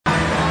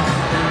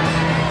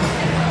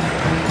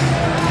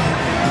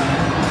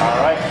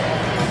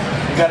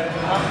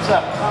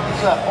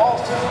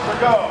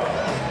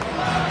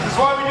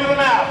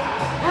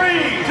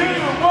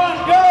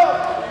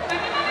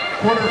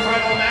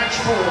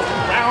school.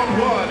 Round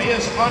one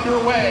is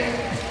underway.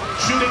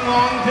 Shooting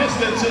long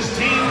distance is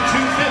Team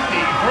 250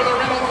 for the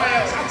Red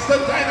Alliance. That's the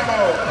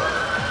Dynamo.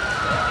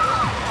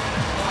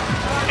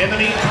 In the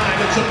meantime,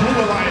 it's a Blue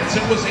Alliance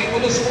that was able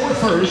to score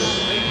first.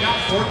 They got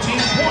 14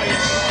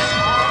 points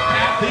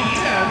at the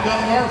end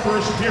of our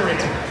first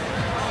period.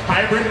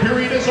 Hybrid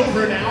period is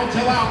over now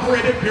until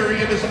operated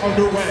period is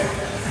underway.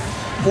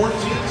 14-6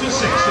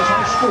 is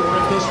our score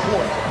at this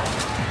point.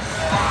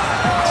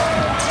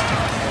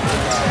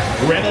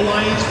 Red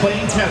Alliance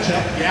playing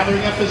catch-up,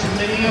 gathering up as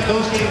many of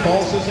those game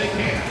balls as they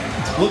can.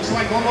 Looks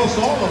like almost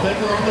all of them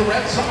are on the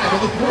red side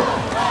of the court.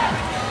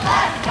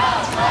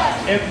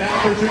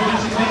 Inbounders are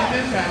using the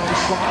inbound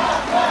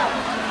slot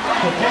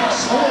to take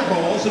score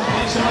balls and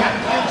place them back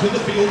into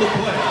the field of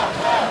play.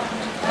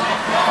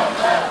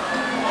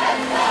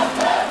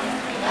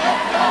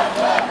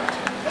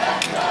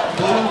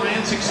 Blue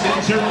Alliance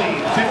extends their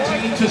lead,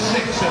 15-6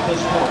 at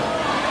this point.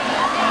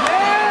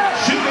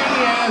 Shooting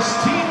as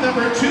team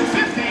number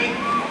 250,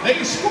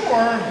 they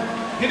score,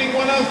 hitting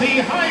one of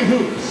the high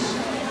hoops.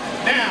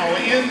 Now,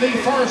 in the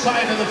far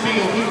side of the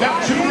field, we've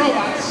got two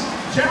robots.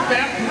 Check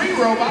that, three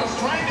robots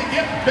trying to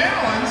get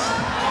balance.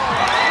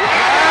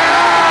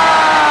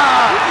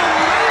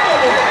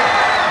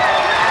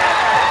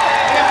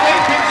 If they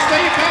can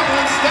stay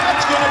balanced,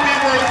 that's going to be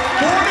worth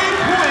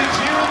 40 points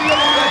here in the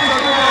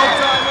Olympics. No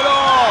time at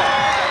all.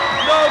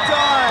 No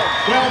time.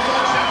 Well,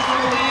 folks, that's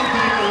going to leave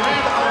the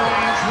Red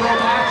Alliance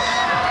robots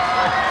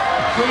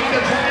free to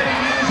try to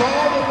use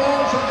all the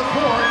balls on the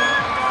court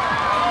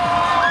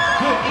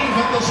to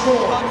even the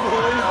score.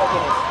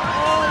 Unbelievable.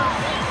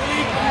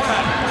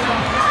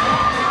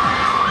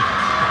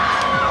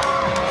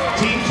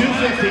 Team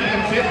 250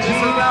 and 15. This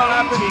has now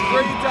happened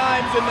 3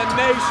 times in the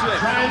nation.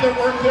 Trying to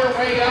work their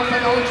way up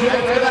and onto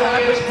the Red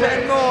Alliance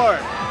bridge. 10 more.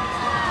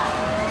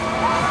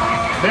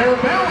 They're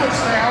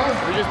balanced now.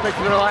 We just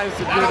picked the Alliance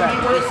to do that.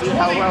 We'll see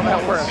how well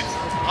that works.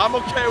 I'm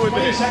okay with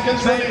 20 it.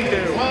 seconds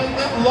remaining. One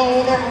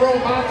lone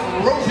robot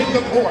roving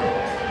the court.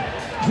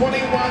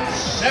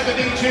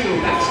 21-72.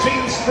 That's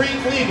Team Street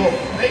Legal.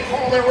 They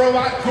call their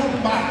robot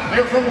Goomba.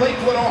 They're from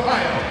Lakewood,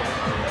 Ohio.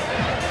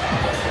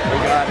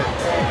 We got it.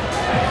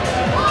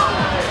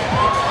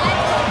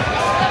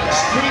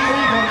 Street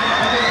Legal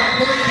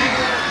for the key.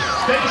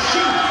 They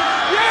shoot.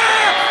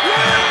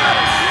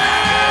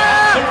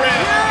 The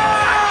red.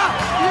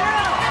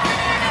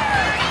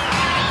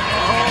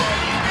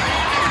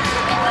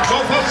 So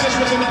folks, this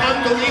was an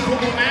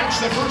unbelievable match.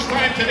 The first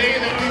time today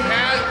that we've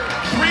had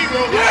 3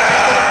 robots.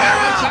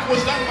 That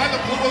was done by the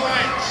Blue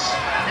Alliance.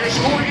 Your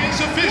score is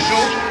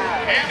official,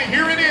 and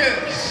here it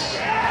is.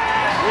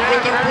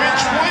 With the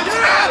bridge points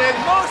added,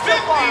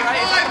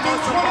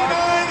 55-29,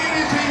 it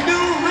is a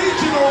new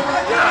regional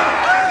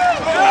record.